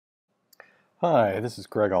Hi, this is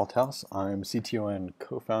Greg Althaus. I'm CTO and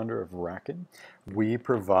co-founder of RackN. We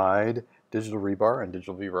provide Digital Rebar and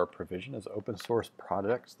Digital Rebar Provision as open source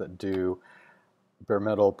projects that do bare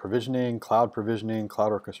metal provisioning, cloud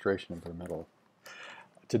orchestration, and bare metal.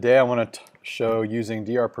 Today I want to show using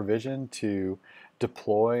DR Provision to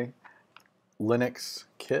deploy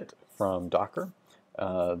LinuxKit from Docker.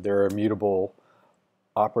 They're a mutable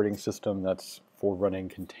operating system that's for running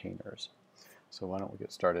containers. So why don't we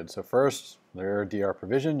get started? So first, their DR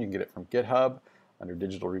Provision, you can get it from GitHub under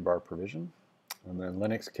Digital Rebar Provision. And then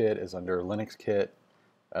LinuxKit is under LinuxKit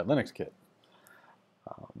at LinuxKit.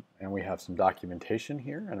 And we have some documentation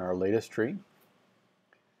here in our latest tree.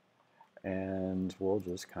 And we'll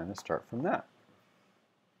just kind of start from that.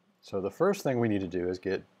 So the first thing we need to do is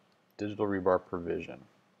get Digital Rebar Provision.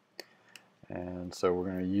 And so we're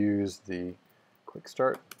going to use the quick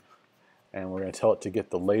start. And we're going to tell it to get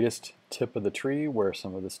the latest tip of the tree where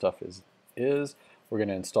some of the stuff is. We're going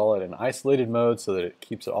to install it in isolated mode so that it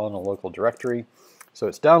keeps it all in a local directory. So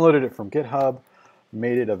it's downloaded it from GitHub,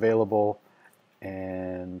 made it available,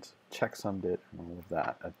 and checksummed it and all of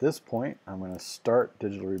that. At this point, I'm going to start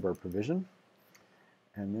Digital Rebar Provision,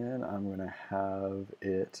 and then I'm going to have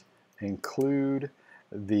it include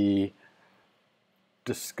the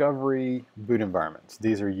discovery boot environments.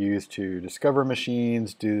 These are used to discover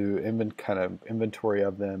machines, do kind of inventory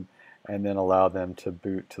of them, and then allow them to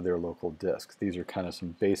boot to their local disks. These are kind of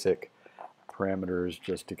some basic parameters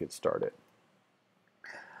just to get started.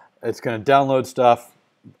 It's going to download stuff,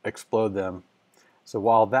 explode them. So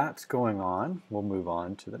while that's going on, we'll move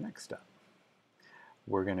on to the next step.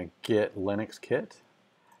 We're going to get LinuxKit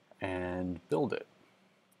and build it.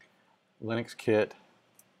 LinuxKit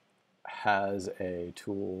has a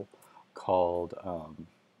tool called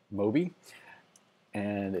Moby,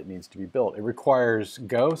 and it needs to be built. It requires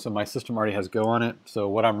Go, so my system already has Go on it. So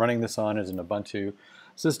what I'm running this on is an Ubuntu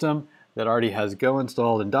system that already has Go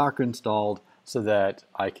installed and Docker installed so that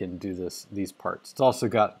I can do these parts. It's also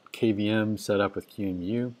got KVM set up with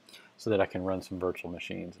QEMU so that I can run some virtual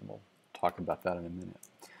machines, and we'll talk about that in a minute.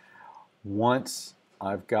 Once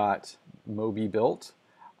I've got Moby built,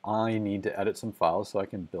 I need to edit some files so I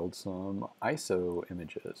can build some ISO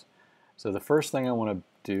images. So the first thing I want to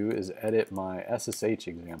do is edit my SSH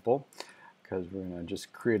example, because we're going to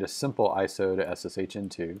just create a simple ISO to SSH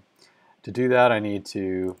into. To do that, I need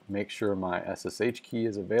to make sure my SSH key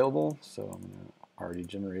is available. So I'm going to already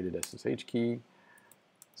generated SSH key.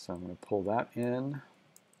 So I'm going to pull that in,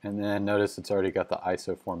 and then notice it's already got the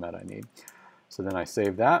ISO format I need. So then I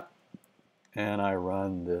save that, and I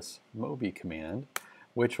run this Moby command,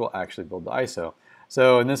 which will actually build the ISO.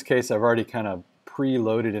 So in this case, I've already kind of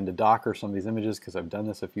preloaded into Docker some of these images because I've done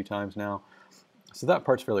this a few times now. So that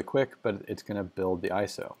part's fairly quick, but it's going to build the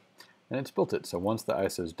ISO. And it's built it. So once the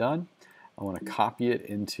ISO is done, I want to copy it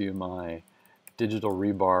into my Digital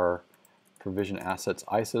Rebar Provision Assets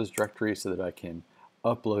ISOs directory so that I can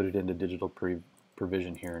upload it into Digital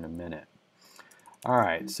Provision here in a minute. All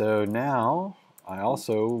right, so now I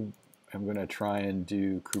also am going to try and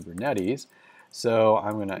do Kubernetes. So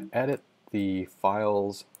I'm going to edit the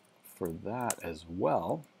files for that as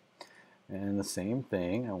well. And the same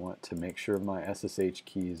thing, I want to make sure my SSH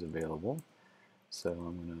key is available. So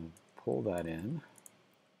I'm going to pull that in.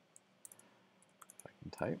 If I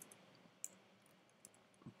can type.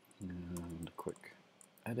 And a quick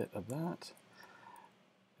edit of that.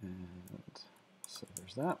 And so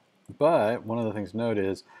there's that. But one of the things to note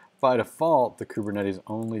is, by default, the Kubernetes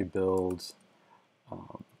only builds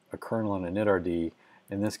a kernel and an initRD.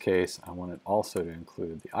 In this case, I want it also to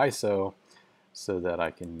include the ISO so that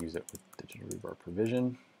I can use it with Digital Rebar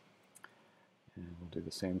Provision. And we'll do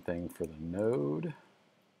the same thing for the node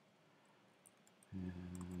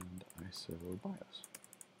and ISO BIOS.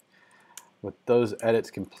 With those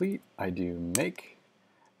edits complete, I do make,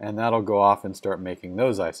 and that'll go off and start making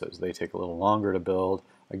those ISOs. They take a little longer to build.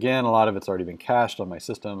 Again, a lot of it's already been cached on my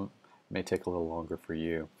system. It may take a little longer for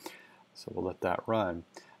you. So we'll let that run.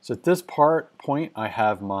 So at this point, I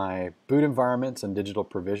have my boot environments and digital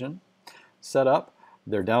provision set up.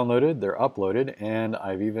 They're downloaded, they're uploaded, and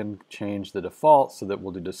I've even changed the default so that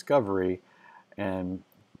we'll do discovery and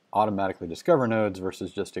automatically discover nodes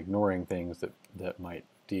versus just ignoring things that might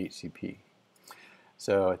DHCP.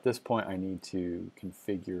 So at this point, I need to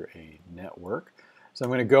configure a network. So I'm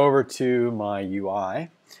going to go over to my UI.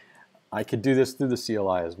 I could do this through the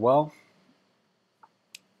CLI as well,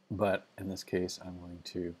 but in this case, I'm going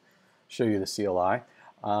to show you the CLI.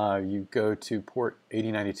 You go to port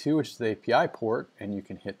 8092, which is the API port, and you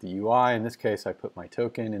can hit the UI. In this case, I put my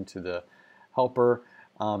token into the helper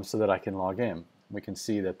so that I can log in. We can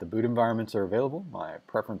see that the boot environments are available. My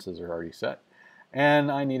preferences are already set.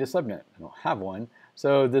 and I need a subnet. I don't have one,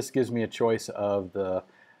 so this gives me a choice of the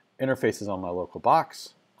interfaces on my local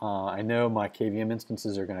box. I know my KVM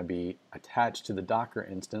instances are going to be attached to the Docker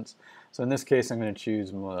instance, so in this case I'm going to choose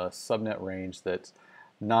a subnet range that's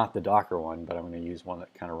not the Docker one, but I'm going to use one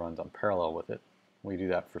that kind of runs on parallel with it. We do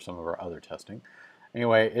that for some of our other testing.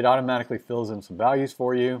 Anyway, it automatically fills in some values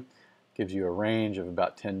for you, gives you a range of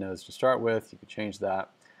about 10 nodes to start with. You can change that,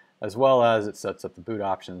 as well as it sets up the boot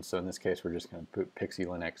options. So in this case, we're just going to boot Pixie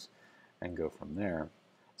Linux and go from there.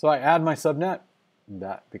 So I add my subnet,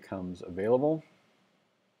 that becomes available.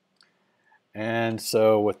 And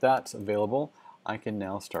so with that available, I can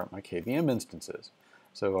now start my KVM instances.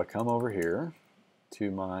 So I come over here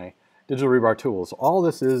to my DigitalRebar tools. All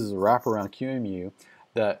this is a wraparound QEMU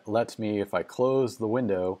that lets me, if I close the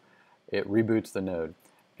window, it reboots the node.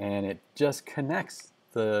 And it just connects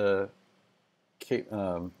the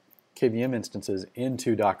KVM instances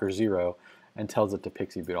into Docker 0 and tells it to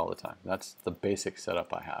Pixie boot all the time. That's the basic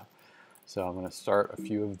setup I have. So I'm going to start a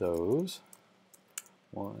few of those.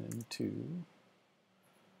 1, 2,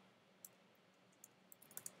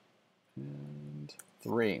 and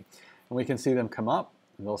 3. And we can see them come up,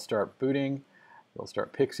 and they'll start booting, they'll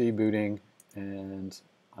start Pixie booting, and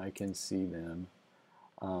I can see them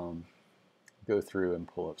go through and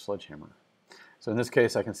pull up Sledgehammer. So in this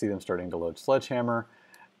case, I can see them starting to load Sledgehammer,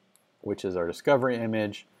 which is our discovery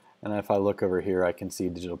image, and if I look over here, I can see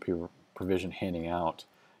Digital Provision handing out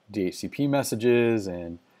DHCP messages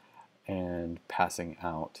and passing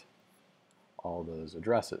out all those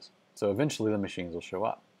addresses. So eventually the machines will show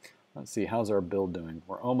up. Let's see, how's our build doing?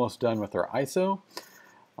 We're almost done with our ISO.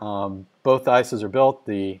 Both ISOs are built.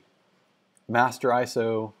 The master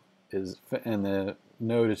ISO is, and the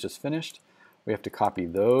node is just finished. We have to copy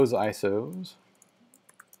those ISOs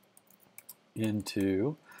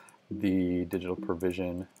into the Digital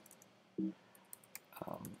Provision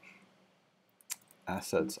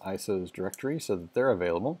assets ISOs directory so that they're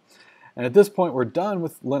available. And at this point, we're done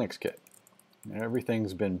with LinuxKit.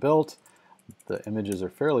 Everything's been built. The images are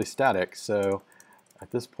fairly static, so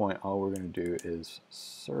at this point, all we're going to do is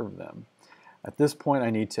serve them. At this point, I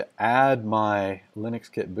need to add my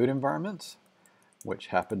LinuxKit boot environments, which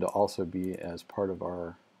happen to also be as part of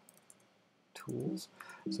our tools.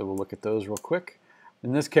 So we'll look at those real quick.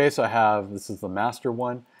 In this case, this is the master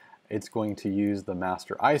one. It's going to use the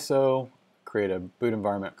master ISO, create a boot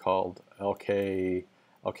environment called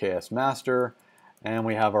LKS master, and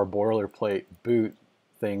we have our boilerplate boot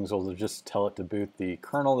things. We'll just tell it to boot the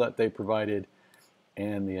kernel that they provided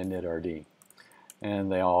and the initRD.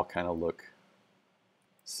 And they all kind of look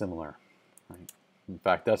similar. Right? In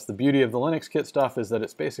fact, that's the beauty of the LinuxKit stuff, is that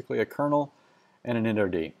it's basically a kernel and an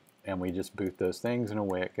initRD. And we just boot those things and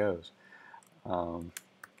away it goes.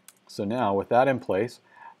 So now with that in place,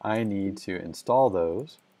 I need to install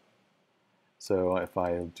those. So if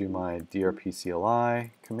I do my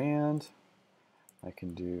drpcli command, I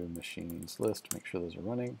can do machines list to make sure those are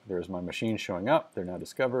running. There's my machines showing up. They're now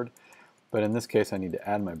discovered. But in this case, I need to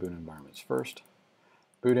add my boot environments first.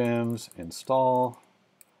 Bootems install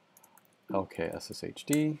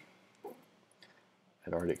LKSSHD.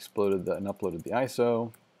 It already exploded and uploaded the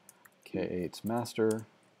ISO. K8's master.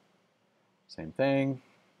 Same thing.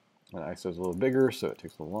 The ISO is a little bigger, so it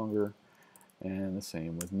takes a little longer. And the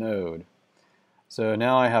same with node. So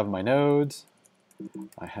now I have my nodes.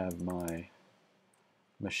 I have my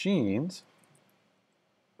machines.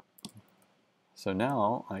 So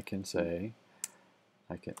now I can say,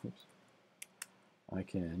 I can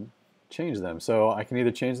change them. So I can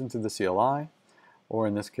either change them to the CLI, or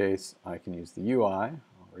in this case, I can use the UI.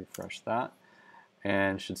 I'll refresh that,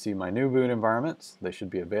 and should see my new boot environments. They should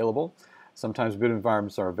be available. Sometimes boot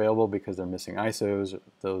environments are available because they're missing ISOs.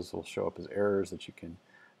 Those will show up as errors that you can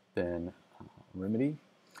then remedy.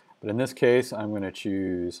 But in this case, I'm going to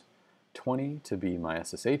choose 20 to be my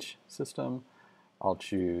SSH system. I'll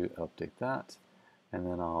update that, and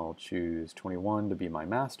then I'll choose 21 to be my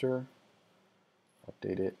master,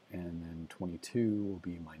 update it, and then 22 will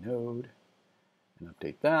be my node, and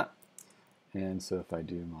update that. And so if I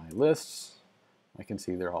do my lists, I can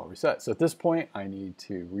see they're all reset. So at this point, I need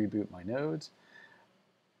to reboot my nodes.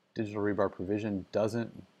 DigitalRebar Provision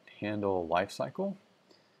doesn't handle lifecycle.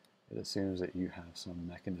 It assumes that you have some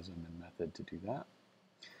mechanism and method to do that.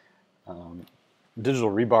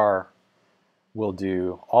 DigitalRebar will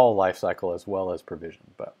do all lifecycle as well as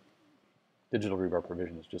provision, but DigitalRebar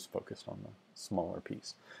Provision is just focused on the smaller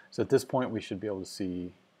piece. So at this point, we should be able to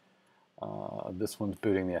see this one's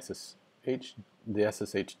booting the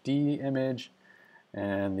SSHD image,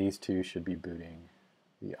 and these two should be booting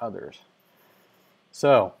the others.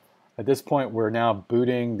 So At this point, we're now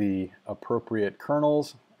booting the appropriate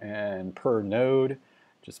kernels and per node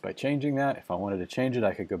just by changing that. If I wanted to change it,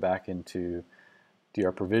 I could go back into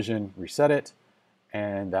DR Provision, reset it,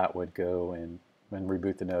 and that would go and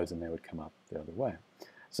reboot the nodes and they would come up the other way.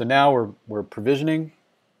 So now we're provisioning.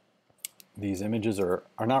 These images are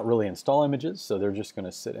not really install images, so they're just going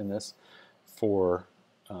to sit in this for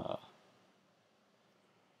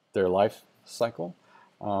their life cycle.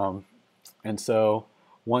 And so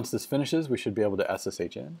once this finishes, we should be able to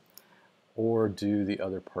SSH in or do the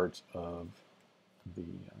other parts of the,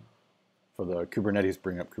 for the Kubernetes,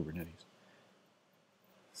 bring up Kubernetes.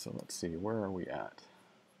 So let's see, where are we at?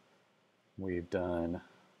 We've done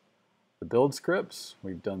the build scripts,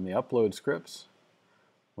 we've done the upload scripts,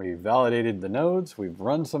 we've validated the nodes, we've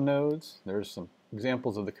run some nodes. There's some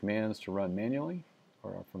examples of the commands to run manually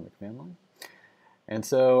or from the command line. And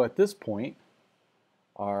so at this point,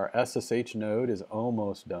 our SSH node is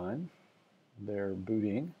almost done. They're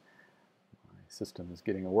booting. My system is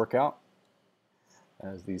getting a workout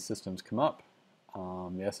as these systems come up.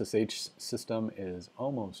 The SSH system is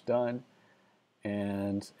almost done.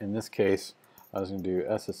 And in this case, I was going to do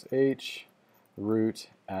SSH root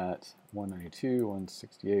at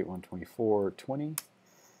 192.168.124.20.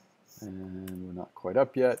 And we're not quite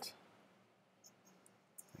up yet.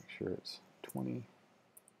 Make sure it's 20.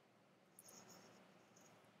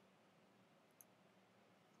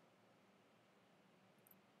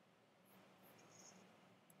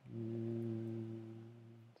 And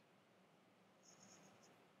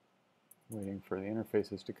waiting for the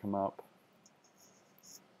interfaces to come up.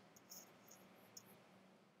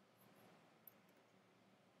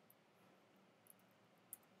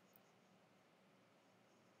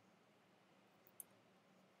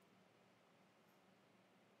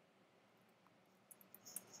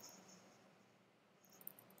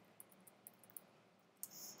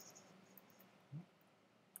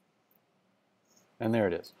 And there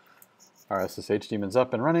it is. Our SSH daemon's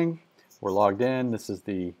up and running. We're logged in. This is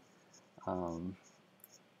the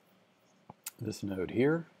this node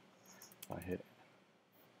here. If I hit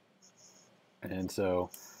it. And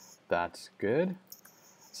so that's good.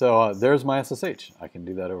 So there's my SSH. I can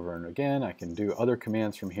do that over and again. I can do other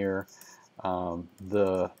commands from here.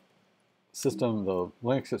 The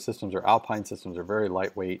LinuxKit systems or Alpine systems are very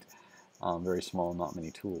lightweight, very small, not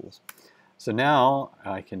many tools. So now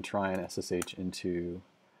I can try and SSH into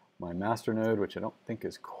my master node, which I don't think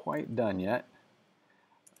is quite done yet.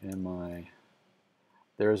 And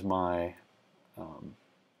there's my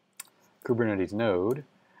Kubernetes node.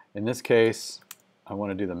 In this case, I want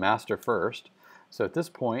to do the master first. So at this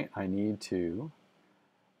point, I need to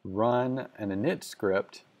run an init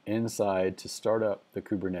script inside to start up the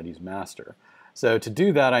Kubernetes master. So to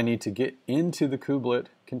do that, I need to get into the kubelet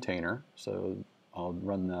container. So I'll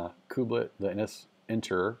run the kubelet, the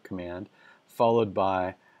enter command, followed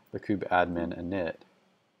by the kubeadmin init.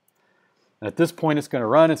 And at this point, it's going to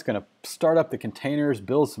run. It's going to start up the containers,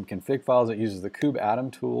 build some config files. It uses the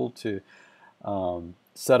kubeadm tool to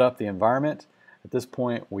set up the environment. At this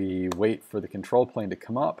point, we wait for the control plane to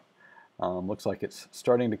come up. Looks like it's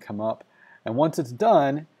starting to come up. And once it's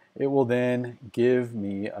done, it will then give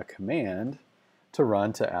me a command to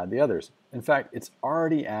run to add the others. In fact, it's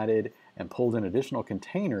already added and pulled in additional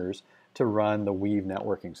containers to run the Weave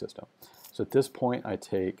networking system. So at this point, I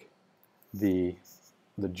take the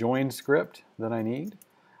join script that I need.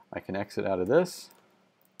 I can exit out of this,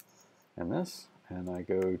 and I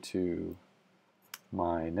go to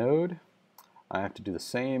my node. I have to do the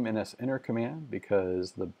same ns-enter command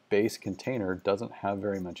because the base container doesn't have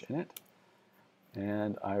very much in it.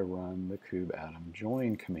 And I run the kubeadm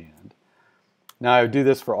join command. Now I do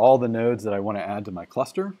this for all the nodes that I want to add to my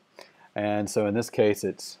cluster. And so in this case,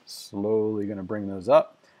 it's slowly going to bring those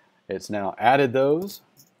up. It's now added those.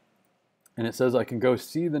 And it says I can go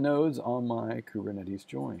see the nodes on my Kubernetes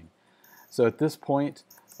join. So at this point,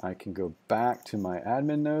 I can go back to my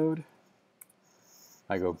admin node.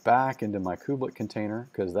 I go back into my kubelet container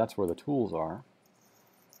because that's where the tools are.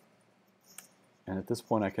 And at this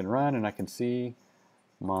point, I can run and I can see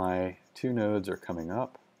my two nodes are coming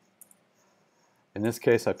up. In this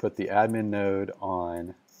case, I put the admin node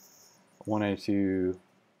on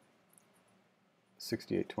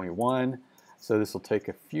 192.168.21. So this will take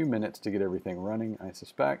a few minutes to get everything running, I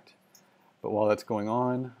suspect. But while that's going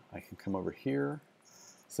on, I can come over here.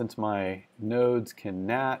 Since my nodes can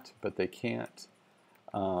NAT, but they can't,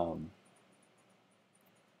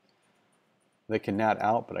 they can NAT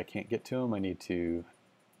out, but I can't get to them, I need to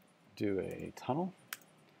do a tunnel.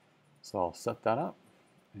 So I'll set that up.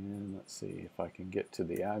 And let's see if I can get to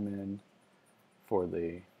the admin for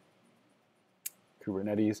the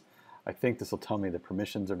Kubernetes. I think this will tell me the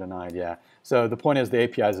permissions are denied. Yeah. So the point is the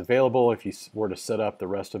API is available. If you were to set up the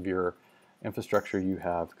rest of your infrastructure, you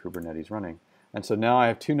have Kubernetes running. And so now I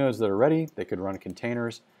have 2 nodes that are ready. They could run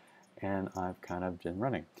containers, and I've kind of been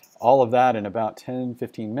running. All of that in about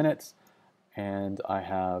 10-15 minutes, and I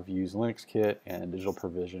have used LinuxKit and Digital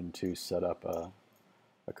Provision to set up a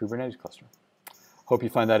Kubernetes cluster. Hope you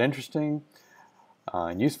find that interesting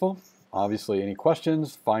and useful. Obviously, any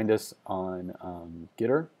questions, find us on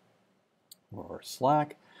Gitter or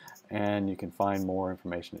Slack, and you can find more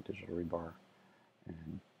information at DigitalRebar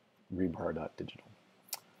and rebar.digital.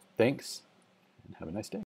 Thanks, and have a nice day.